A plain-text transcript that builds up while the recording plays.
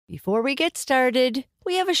Before we get started,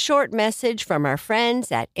 we have a short message from our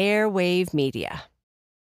friends at Airwave Media.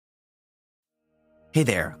 Hey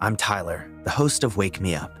there, I'm Tyler, the host of Wake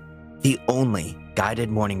Me Up, the only guided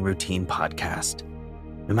morning routine podcast.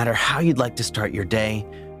 No matter how you'd like to start your day,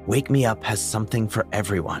 Wake Me Up has something for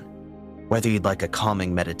everyone. Whether you'd like a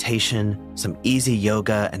calming meditation, some easy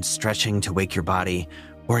yoga and stretching to wake your body,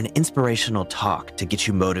 or an inspirational talk to get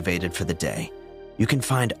you motivated for the day, you can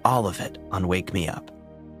find all of it on Wake Me Up.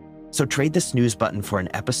 So trade the snooze button for an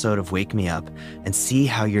episode of Wake Me Up and see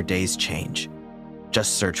how your days change.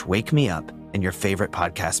 Just search Wake Me Up in your favorite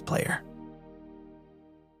podcast player.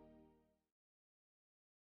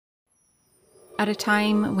 At a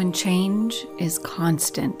time when change is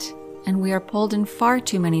constant and we are pulled in far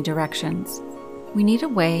too many directions, we need a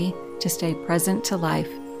way to stay present to life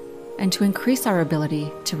and to increase our ability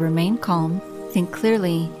to remain calm, think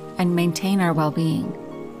clearly, and maintain our well-being.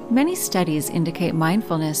 Many studies indicate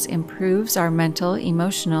mindfulness improves our mental,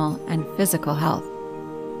 emotional, and physical health.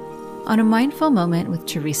 On A Mindful Moment with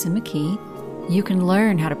Teresa McKee, you can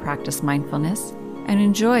learn how to practice mindfulness and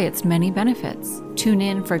enjoy its many benefits. Tune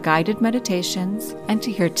in for guided meditations and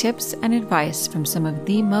to hear tips and advice from some of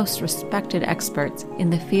the most respected experts in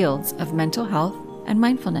the fields of mental health and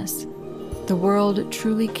mindfulness. The world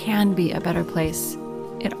truly can be a better place.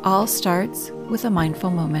 It all starts with a mindful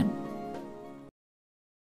moment.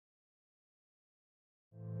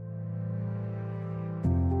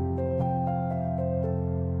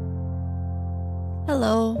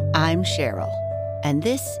 Hello, I'm Sheryl, and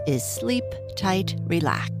this is Sleep Tight,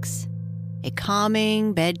 Relax, a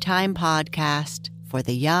calming bedtime podcast for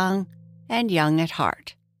the young and young at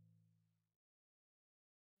heart.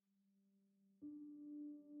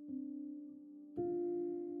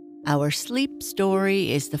 Our sleep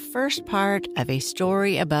story is the first part of a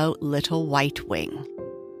story about Little White Wing.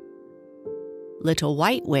 Little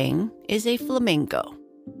White Wing is a flamingo.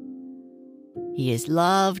 He is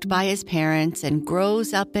loved by his parents and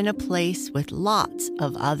grows up in a place with lots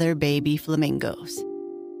of other baby flamingos.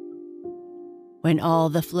 When all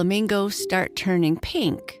the flamingos start turning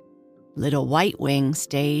pink, Little White Wing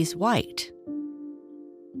stays white.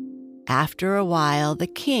 After a while, the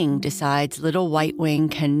king decides Little White Wing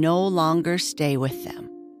can no longer stay with them.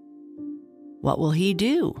 What will he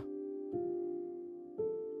do?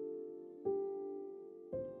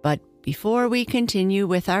 But before we continue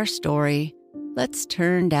with our story, let's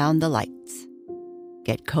turn down the lights.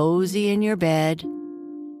 Get cozy in your bed,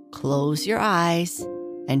 close your eyes,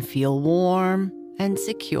 and feel warm and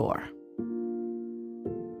secure.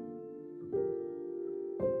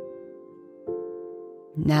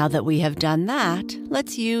 Now that we have done that,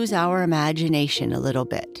 let's use our imagination a little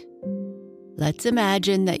bit. Let's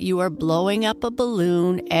imagine that you are blowing up a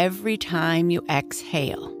balloon every time you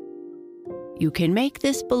exhale. You can make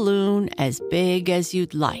this balloon as big as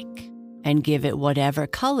you'd like and give it whatever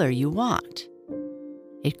color you want.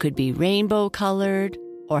 It could be rainbow colored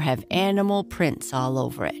or have animal prints all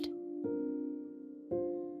over it.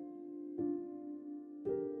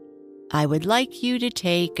 I would like you to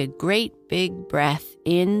take a great big breath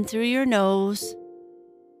in through your nose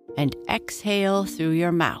and exhale through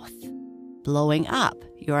your mouth, blowing up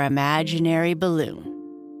your imaginary balloon.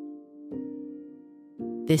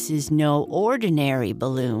 This is no ordinary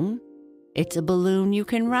balloon. It's a balloon you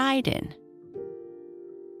can ride in.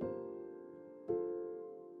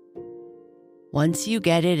 Once you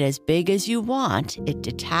get it as big as you want, it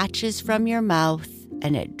detaches from your mouth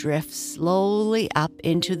and it drifts slowly up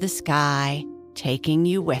into the sky, taking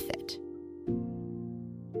you with it.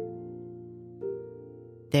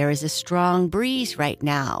 There is a strong breeze right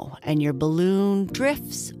now, and your balloon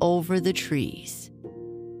drifts over the trees.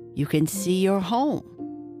 You can see your home,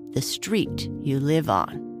 the street you live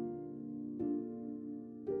on.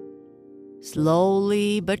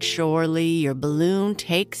 Slowly but surely, your balloon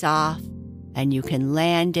takes off, and you can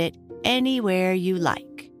land it anywhere you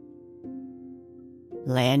like.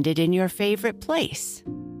 Land it in your favorite place.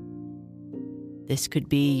 This could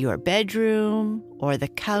be your bedroom or the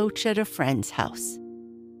couch at a friend's house.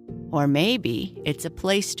 Or maybe it's a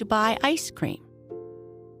place to buy ice cream.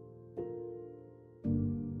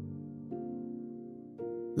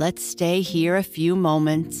 Let's stay here a few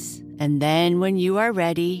moments, and then when you are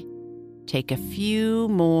ready, take a few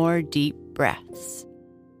more deep breaths,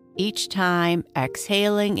 each time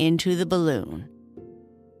exhaling into the balloon,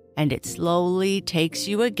 and it slowly takes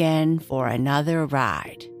you again for another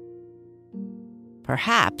ride.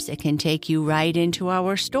 Perhaps it can take you right into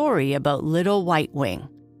our story about Little White Wing,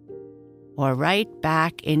 or right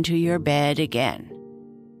back into your bed again.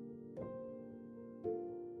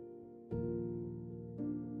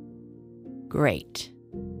 Great.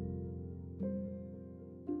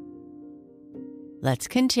 Let's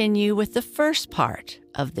continue with the first part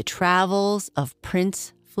of the Travels of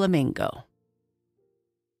Prince Flamingo.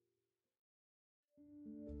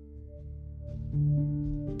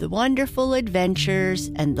 The wonderful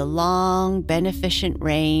adventures and the long, beneficent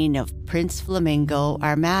reign of Prince Flamingo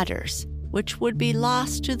are matters which would be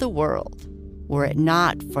lost to the world were it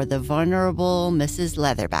not for the venerable Mrs.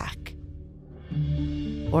 Leatherback.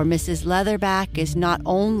 For Mrs. Leatherback is not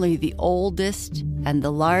only the oldest and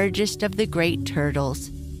the largest of the great turtles,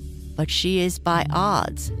 but she is by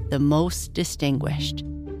odds the most distinguished,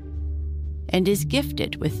 and is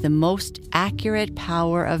gifted with the most accurate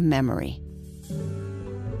power of memory.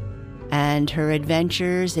 And her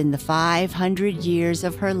adventures in the 500 years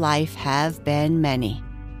of her life have been many.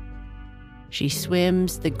 She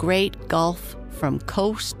swims the great gulf from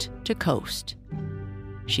coast to coast.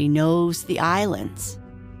 She knows the islands,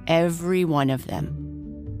 every one of them.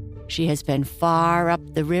 She has been far up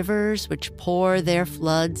the rivers which pour their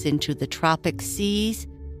floods into the tropic seas,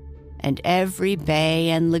 and every bay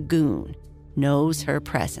and lagoon knows her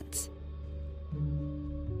presence.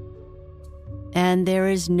 And there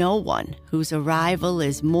is no one whose arrival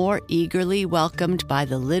is more eagerly welcomed by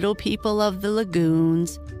the little people of the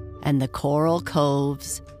lagoons and the coral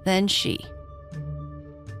coves than she.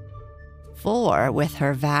 For with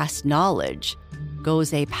her vast knowledge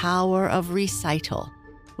goes a power of recital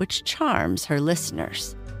which charms her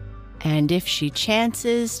listeners. And if she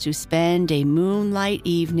chances to spend a moonlight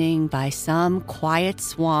evening by some quiet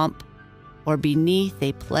swamp or beneath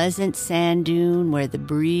a pleasant sand dune where the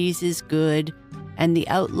breeze is good and the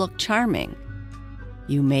outlook charming,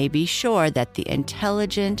 you may be sure that the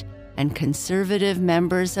intelligent and conservative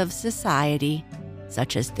members of society,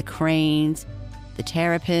 such as the cranes, the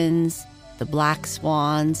terrapins, the black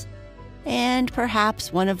swans, and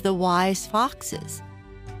perhaps one of the wise foxes,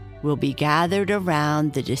 will be gathered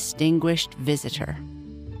around the distinguished visitor.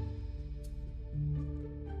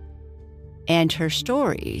 And her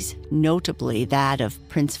stories, notably that of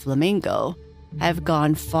Prince Flamingo, have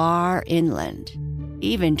gone far inland,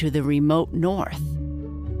 even to the remote north.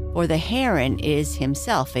 For the heron is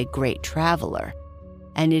himself a great traveler,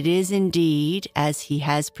 and it is indeed as he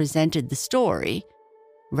has presented the story,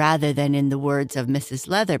 rather than in the words of Mrs.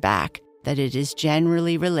 Leatherback, that it is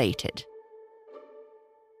generally related.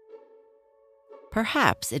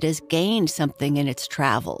 Perhaps it has gained something in its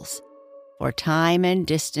travels, for time and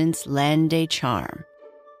distance lend a charm,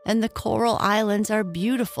 and the coral islands are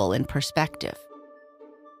beautiful in perspective.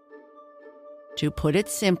 To put it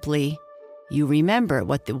simply, you remember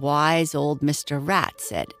what the wise old Mr. Rat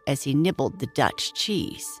said as he nibbled the Dutch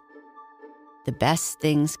cheese. The best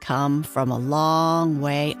things come from a long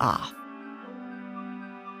way off.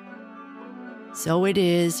 So it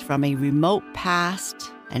is from a remote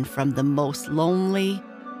past and from the most lonely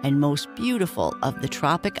and most beautiful of the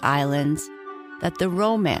tropic islands that the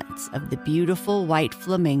romance of the beautiful white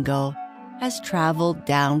flamingo has traveled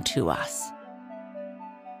down to us.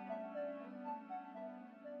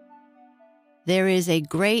 There is a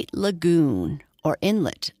great lagoon or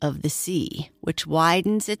inlet of the sea which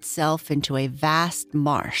widens itself into a vast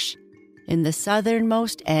marsh in the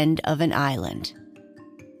southernmost end of an island.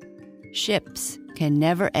 Ships can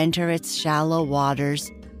never enter its shallow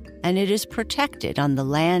waters, and it is protected on the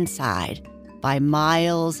land side by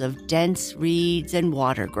miles of dense reeds and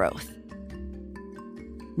water growth.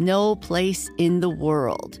 No place in the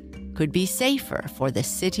world could be safer for the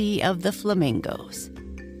city of the flamingos.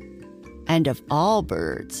 And of all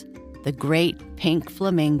birds, the great pink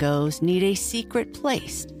flamingos need a secret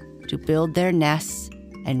place to build their nests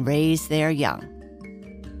and raise their young.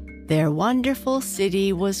 Their wonderful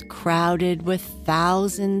city was crowded with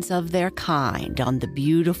thousands of their kind on the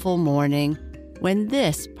beautiful morning when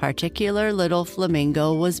this particular little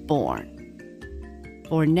flamingo was born.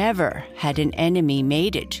 For never had an enemy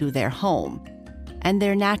made it to their home, and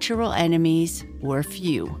their natural enemies were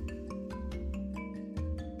few.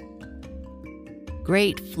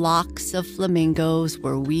 Great flocks of flamingos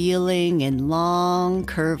were wheeling in long,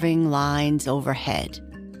 curving lines overhead,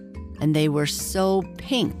 and they were so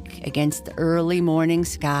pink against the early morning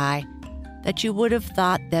sky that you would have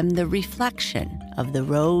thought them the reflection of the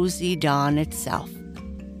rosy dawn itself.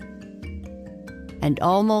 And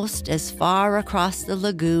almost as far across the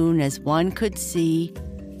lagoon as one could see,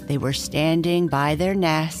 they were standing by their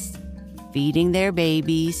nests, feeding their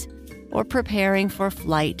babies, or preparing for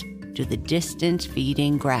flight to the distant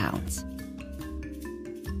feeding grounds.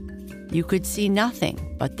 You could see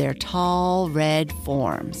nothing but their tall red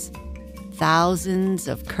forms, thousands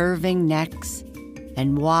of curving necks,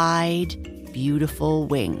 and wide, beautiful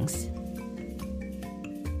wings.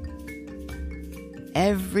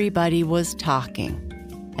 Everybody was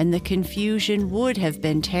talking, and the confusion would have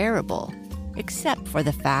been terrible, except for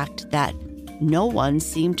the fact that no one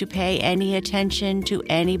seemed to pay any attention to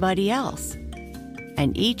anybody else,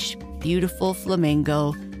 and each beautiful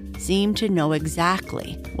flamingo seemed to know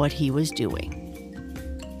exactly what he was doing.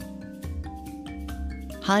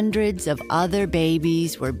 Hundreds of other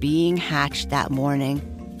babies were being hatched that morning,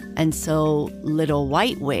 and so Little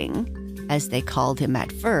White Wing, as they called him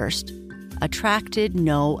at first, attracted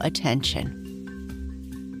no attention.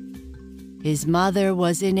 His mother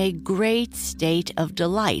was in a great state of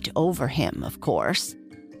delight over him, of course,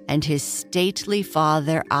 and his stately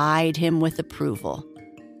father eyed him with approval.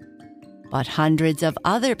 But hundreds of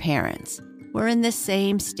other parents were in the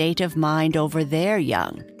same state of mind over their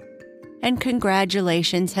young, and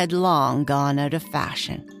congratulations had long gone out of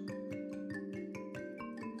fashion.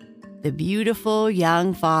 The beautiful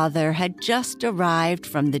young father had just arrived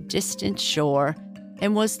from the distant shore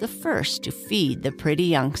and was the first to feed the pretty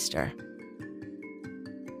youngster.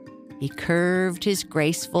 He curved his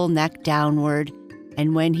graceful neck downward,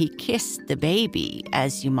 and when he kissed the baby,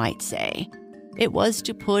 as you might say, it was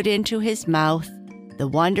to put into his mouth the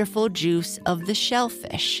wonderful juice of the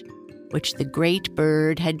shellfish, which the great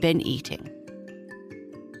bird had been eating.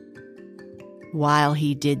 While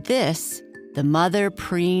he did this, the mother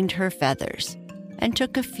preened her feathers and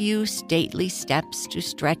took a few stately steps to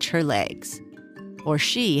stretch her legs, for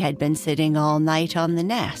she had been sitting all night on the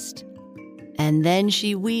nest. And then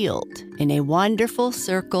she wheeled in a wonderful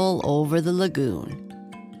circle over the lagoon,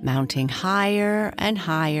 mounting higher and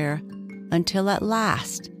higher until at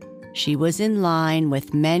last she was in line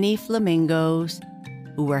with many flamingos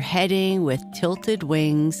who were heading with tilted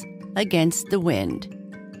wings against the wind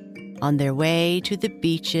on their way to the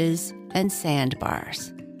beaches and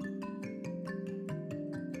sandbars.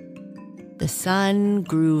 The sun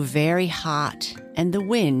grew very hot and the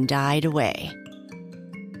wind died away.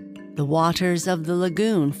 The waters of the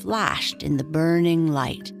lagoon flashed in the burning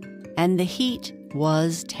light, and the heat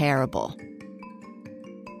was terrible.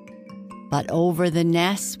 But over the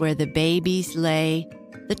nests where the babies lay,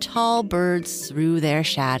 the tall birds threw their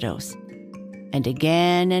shadows. And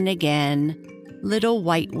again, Little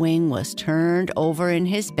White Wing was turned over in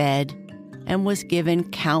his bed and was given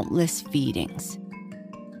countless feedings.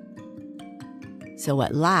 So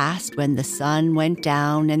at last, when the sun went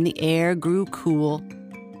down and the air grew cool,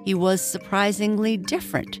 he was surprisingly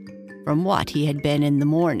different from what he had been in the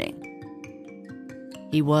morning.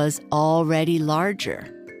 He was already larger,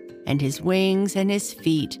 and his wings and his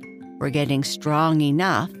feet were getting strong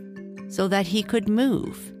enough so that he could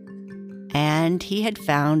move, and he had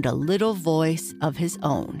found a little voice of his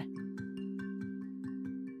own.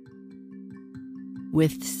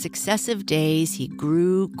 With successive days, he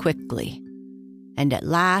grew quickly, and at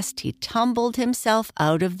last he tumbled himself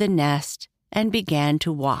out of the nest and began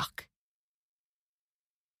to walk.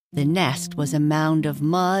 The nest was a mound of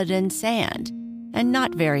mud and sand, and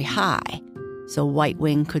not very high, so White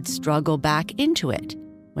Wing could struggle back into it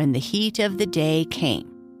when the heat of the day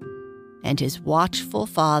came, and his watchful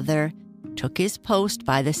father took his post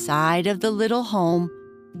by the side of the little home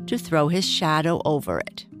to throw his shadow over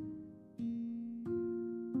it.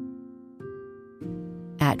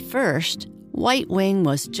 At first, White Wing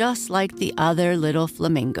was just like the other little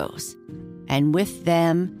flamingos, and with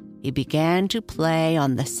them he began to play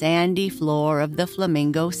on the sandy floor of the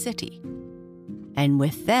flamingo city. And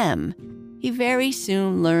with them, he very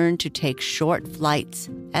soon learned to take short flights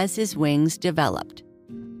as his wings developed.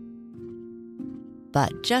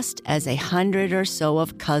 But just as 100 or so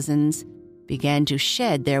of cousins began to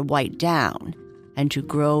shed their white down and to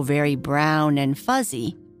grow very brown and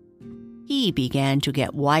fuzzy, he began to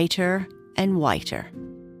get whiter and whiter.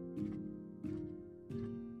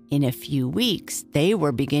 In a few weeks, they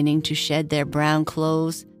were beginning to shed their brown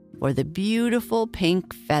clothes for the beautiful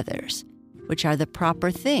pink feathers, which are the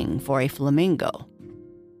proper thing for a flamingo.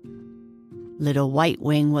 Little White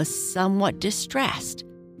Wing was somewhat distressed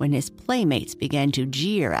when his playmates began to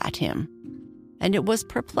jeer at him, and it was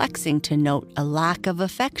perplexing to note a lack of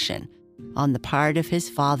affection on the part of his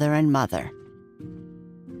father and mother.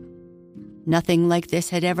 Nothing like this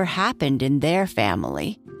had ever happened in their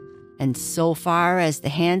family, and so far as the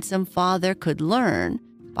handsome father could learn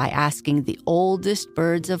by asking the oldest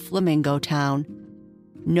birds of Flamingo Town,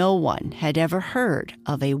 no one had ever heard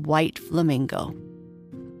of a white flamingo.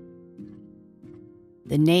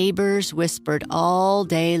 The neighbors whispered all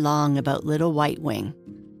day long about Little White Wing.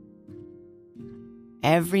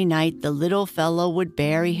 Every night the little fellow would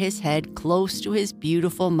bury his head close to his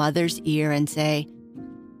beautiful mother's ear and say,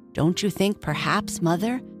 "Don't you think perhaps,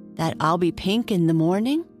 Mother, that I'll be pink in the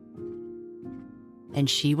morning?" and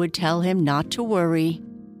she would tell him not to worry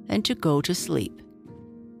and to go to sleep.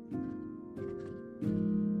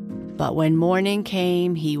 But when morning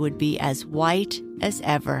came, he would be as white as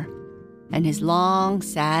ever, and his long,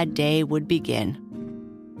 sad day would begin.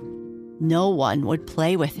 No one would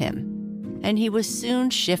play with him, and he was soon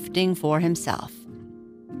shifting for himself.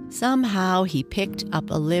 Somehow he picked up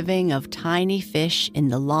a living of tiny fish in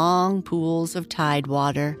the long pools of tide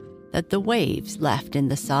water that the waves left in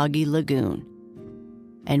the soggy lagoon.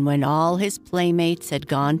 And when all his playmates had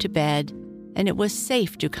gone to bed and it was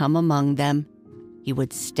safe to come among them, he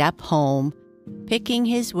would step home, picking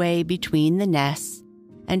his way between the nests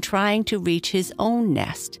and trying to reach his own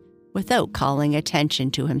nest without calling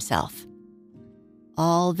attention to himself.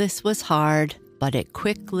 All this was hard, but it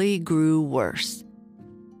quickly grew worse.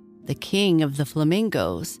 The king of the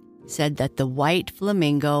flamingos said that the white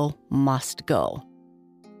flamingo must go.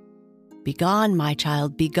 "Begone, my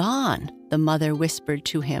child, begone," the mother whispered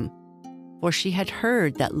to him, for she had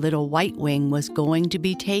heard that little White Wing was going to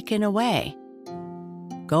be taken away.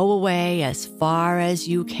 "Go away as far as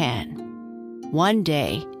you can. One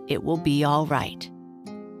day it will be all right.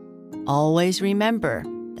 Always remember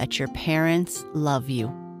that your parents love you."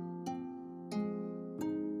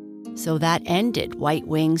 So that ended White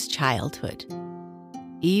Wing's childhood.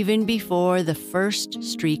 Even before the first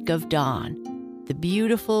streak of dawn, the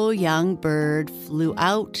beautiful young bird flew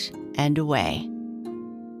out and away.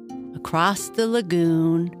 Across the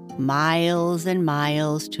lagoon, miles and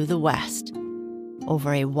miles to the west,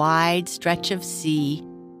 over a wide stretch of sea,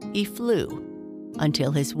 he flew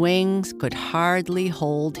until his wings could hardly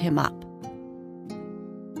hold him up.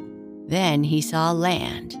 Then he saw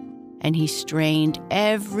land, and he strained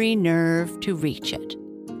every nerve to reach it.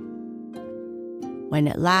 When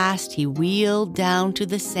at last he wheeled down to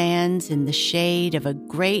the sands in the shade of a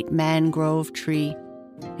great mangrove tree,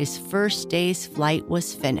 his first day's flight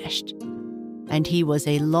was finished, and he was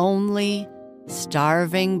a lonely,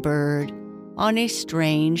 starving bird on a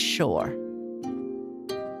strange shore.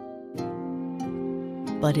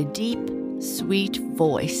 But a deep, sweet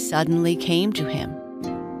voice suddenly came to him.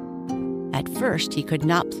 At first he could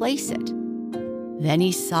not place it. Then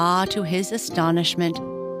he saw, to his astonishment,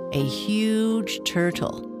 a huge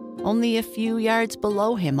turtle only a few yards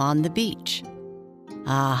below him on the beach.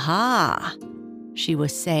 "Aha," she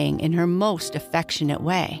was saying in her most affectionate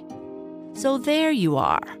way. "So there you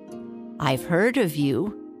are. I've heard of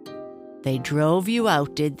you. They drove you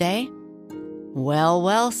out, did they? Well,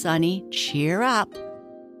 well, Sonny, cheer up."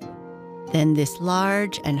 Then this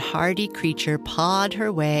large and hardy creature pawed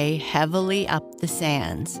her way heavily up the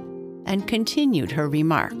sands and continued her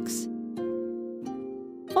remarks.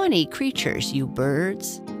 "Funny creatures, you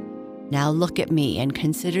birds. Now look at me and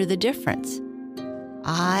consider the difference.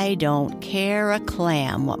 I don't care a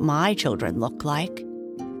clam what my children look like.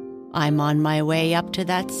 I'm on my way up to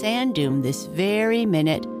that sand dune this very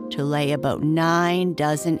minute to lay about 9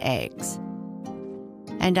 dozen eggs.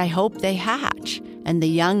 And I hope they hatch and the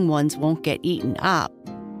young ones won't get eaten up.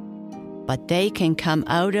 But they can come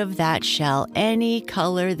out of that shell any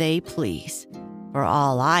color they please, for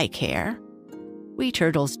all I care. We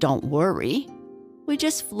turtles don't worry. We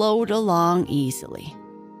just float along easily.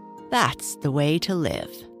 That's the way to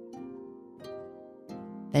live."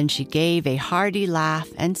 Then she gave a hearty laugh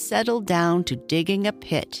and settled down to digging a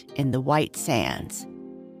pit in the white sands.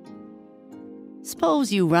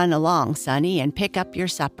 "Suppose you run along, Sonny, and pick up your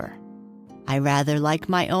supper. I rather like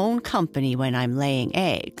my own company when I'm laying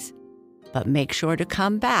eggs, but make sure to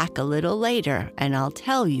come back a little later and I'll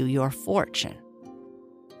tell you your fortune."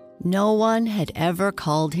 No one had ever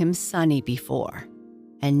called him Sonny before,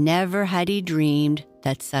 and never had he dreamed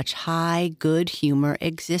that such high good humor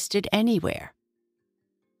existed anywhere.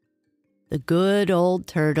 The good old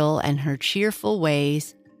turtle and her cheerful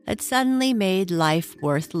ways had suddenly made life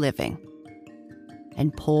worth living.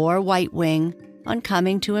 And poor White Wing, on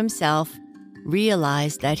coming to himself,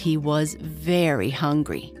 realized that he was very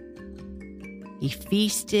hungry. He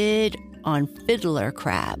feasted on fiddler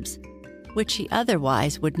crabs, which he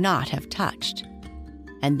otherwise would not have touched.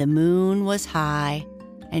 And the moon was high,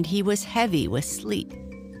 and he was heavy with sleep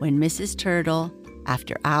when Mrs. Turtle,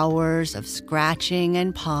 after hours of scratching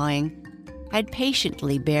and pawing, had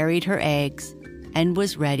patiently buried her eggs and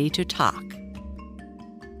was ready to talk.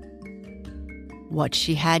 What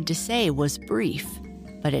she had to say was brief,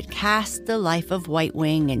 but it cast the life of White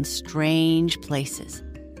Wing in strange places,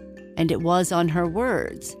 and it was on her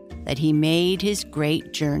words that he made his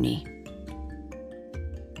great journey.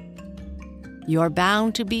 "You're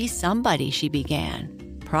bound to be somebody," she began,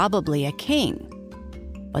 "probably a king.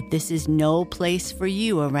 But this is no place for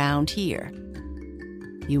you around here.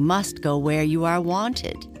 You must go where you are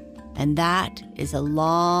wanted, and that is a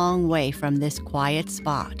long way from this quiet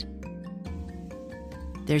spot.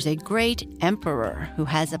 There's a great emperor who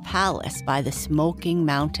has a palace by the smoking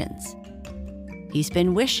mountains. He's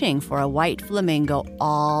been wishing for a white flamingo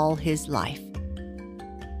all his life.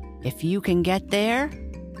 If you can get there,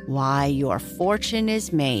 why, your fortune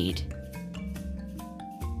is made.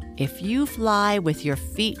 If you fly with your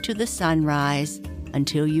feet to the sunrise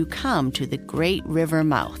until you come to the great river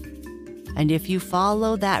mouth, and if you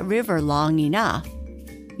follow that river long enough,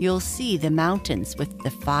 you'll see the mountains with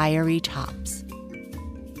the fiery tops.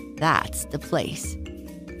 That's the place.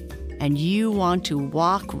 And you want to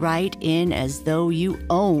walk right in as though you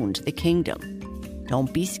owned the kingdom.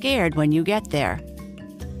 Don't be scared when you get there.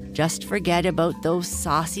 Just forget about those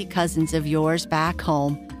saucy cousins of yours back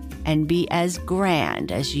home and be as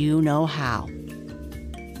grand as you know how.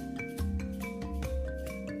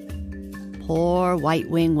 Poor White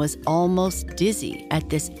Wing was almost dizzy at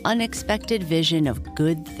this unexpected vision of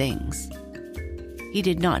good things. He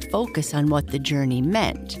did not focus on what the journey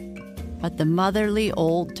meant, but the motherly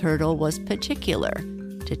old turtle was particular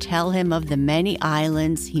to tell him of the many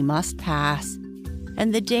islands he must pass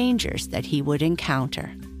and the dangers that he would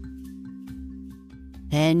encounter.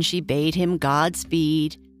 Then she bade him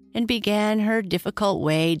Godspeed and began her difficult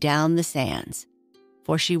way down the sands,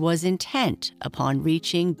 for she was intent upon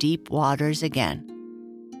reaching deep waters again.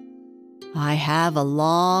 "I have a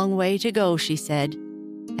long way to go," she said,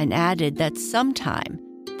 and added that sometime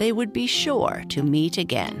they would be sure to meet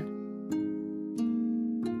again.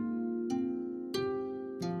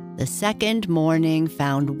 The second morning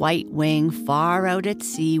found White Wing far out at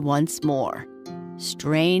sea once more,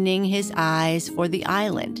 straining his eyes for the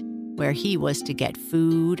island where he was to get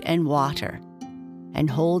food and water, and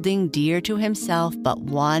holding dear to himself but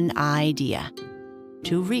one idea: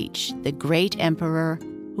 to reach the great emperor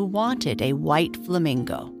who wanted a white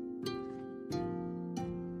flamingo.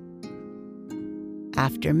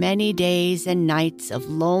 After many days and nights of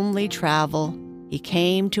lonely travel, he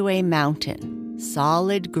came to a mountain,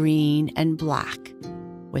 solid green and black,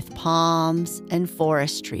 with palms and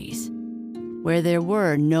forest trees, where there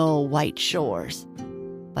were no white shores,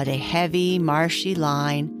 but a heavy, marshy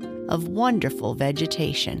line of wonderful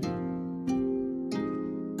vegetation.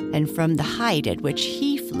 And from the height at which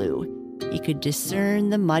he flew, he could discern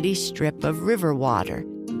the muddy strip of river water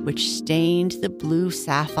which stained the blue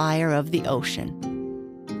sapphire of the ocean.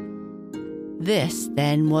 This,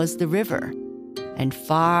 then, was the river, and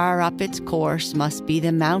far up its course must be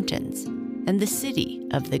the mountains and the city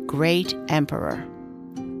of the great emperor.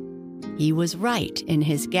 He was right in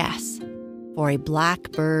his guess, for a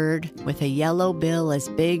black bird with a yellow bill as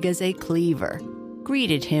big as a cleaver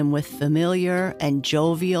greeted him with familiar and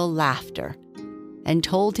jovial laughter, and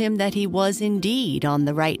told him that he was indeed on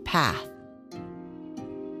the right path.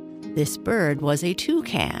 This bird was a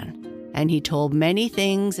toucan, and he told many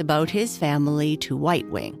things about his family to White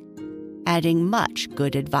Wing, adding much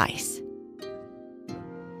good advice.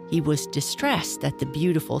 He was distressed that the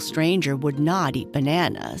beautiful stranger would not eat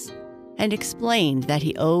bananas, and explained that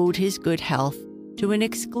he owed his good health to an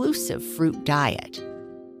exclusive fruit diet.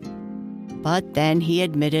 But then he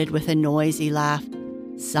admitted with a noisy laugh,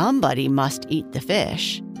 "Somebody must eat the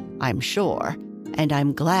fish, I'm sure, and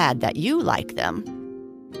I'm glad that you like them."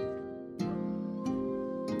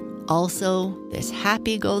 Also, this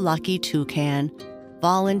happy-go-lucky toucan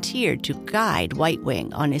volunteered to guide White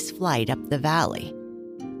Wing on his flight up the valley.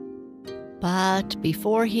 But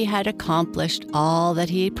before he had accomplished all that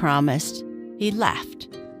he promised, he left.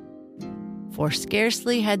 For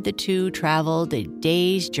scarcely had the two traveled a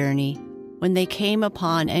day's journey when they came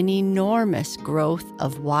upon an enormous growth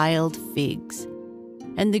of wild figs,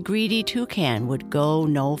 and the greedy toucan would go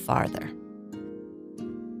no farther.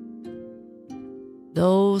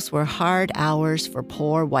 Those were hard hours for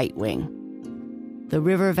poor White Wing. The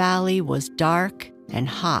river valley was dark and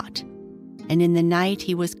hot, and in the night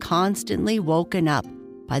he was constantly woken up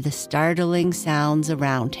by the startling sounds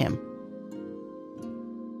around him.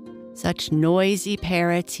 Such noisy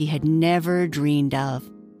parrots he had never dreamed of,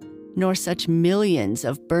 nor such millions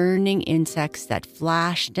of burning insects that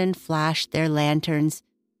flashed and flashed their lanterns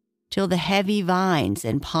till the heavy vines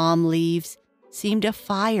and palm leaves seemed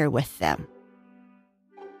afire with them.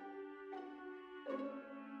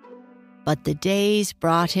 But the days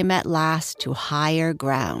brought him at last to higher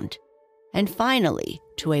ground, and finally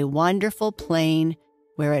to a wonderful plain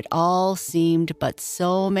where it all seemed but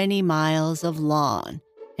so many miles of lawn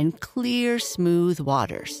and clear, smooth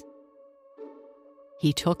waters.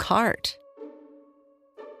 He took heart.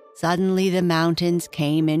 Suddenly the mountains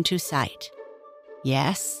came into sight.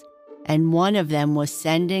 Yes, and one of them was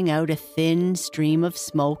sending out a thin stream of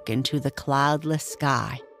smoke into the cloudless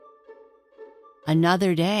sky.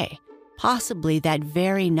 Another day, possibly that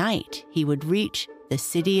very night, he would reach the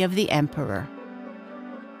city of the emperor.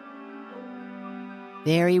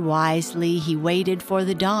 Very wisely, he waited for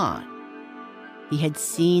the dawn. He had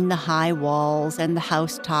seen the high walls and the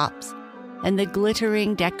housetops and the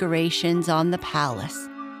glittering decorations on the palace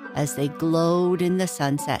as they glowed in the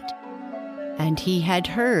sunset, and he had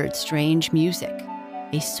heard strange music,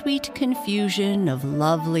 a sweet confusion of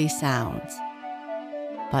lovely sounds.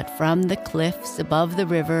 But from the cliffs above the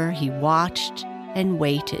river he watched and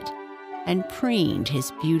waited and preened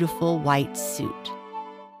his beautiful white suit.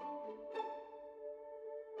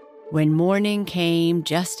 When morning came,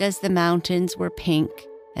 just as the mountains were pink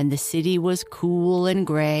and the city was cool and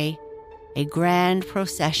gray, a grand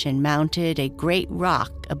procession mounted a great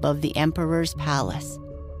rock above the emperor's palace.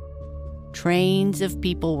 Trains of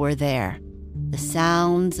people were there, the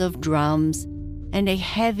sounds of drums, and a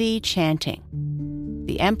heavy chanting.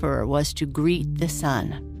 The emperor was to greet the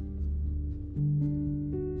sun.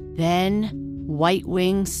 Then White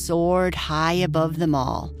Wing soared high above them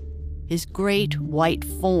all. His great white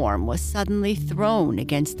form was suddenly thrown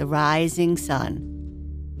against the rising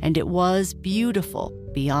sun, and it was beautiful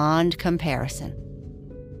beyond comparison.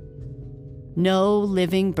 No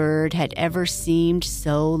living bird had ever seemed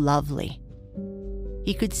so lovely.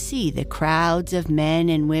 He could see the crowds of men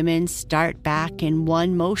and women start back in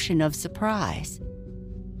one motion of surprise.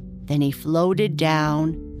 Then he floated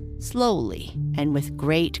down, slowly and with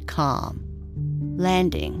great calm,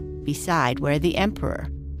 landing beside where the emperor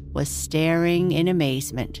was staring in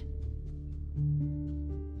amazement.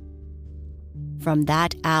 From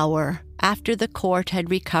that hour, after the court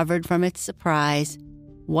had recovered from its surprise,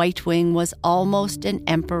 White Wing was almost an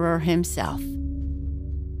emperor himself.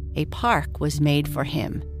 A park was made for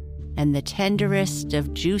him, and the tenderest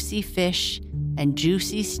of juicy fish and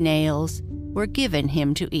juicy snails were given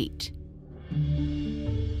him to eat.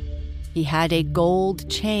 He had a gold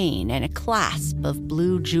chain and a clasp of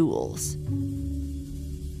blue jewels.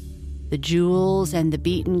 The jewels and the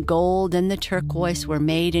beaten gold and the turquoise were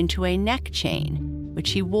made into a neck chain,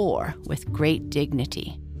 which he wore with great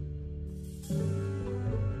dignity.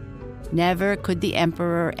 Never could the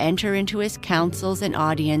emperor enter into his councils and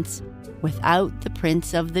audience without the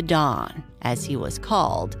Prince of the Dawn, as he was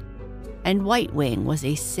called, and White Wing was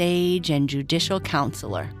a sage and judicial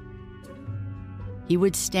counselor. He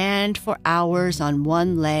would stand for hours on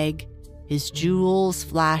one leg, his jewels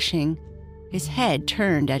flashing, his head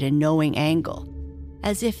turned at a knowing angle,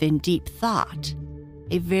 as if in deep thought,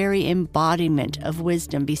 a very embodiment of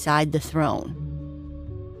wisdom beside the throne.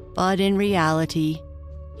 But in reality,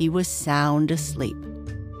 he was sound asleep.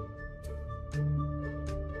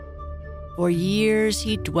 For years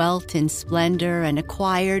he dwelt in splendor and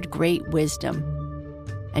acquired great wisdom.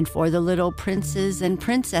 And for the little princes and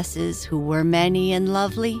princesses who were many and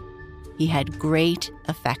lovely, he had great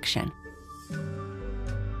affection.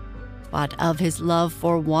 But of his love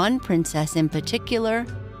for one princess in particular,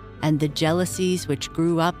 and the jealousies which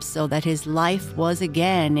grew up so that his life was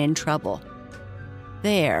again in trouble,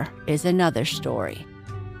 there is another story,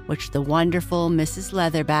 which the wonderful Mrs.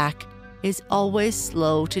 Leatherback is always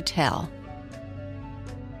slow to tell.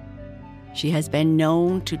 She has been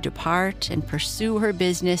known to depart and pursue her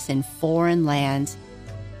business in foreign lands,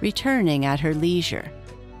 returning at her leisure,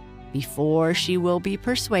 before she will be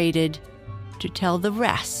persuaded to tell the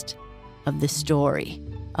rest of the story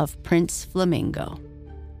of Prince Flamingo.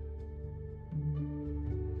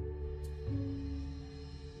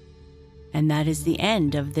 And that is the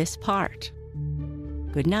end of this part.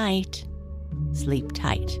 Good night. Sleep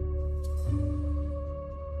tight.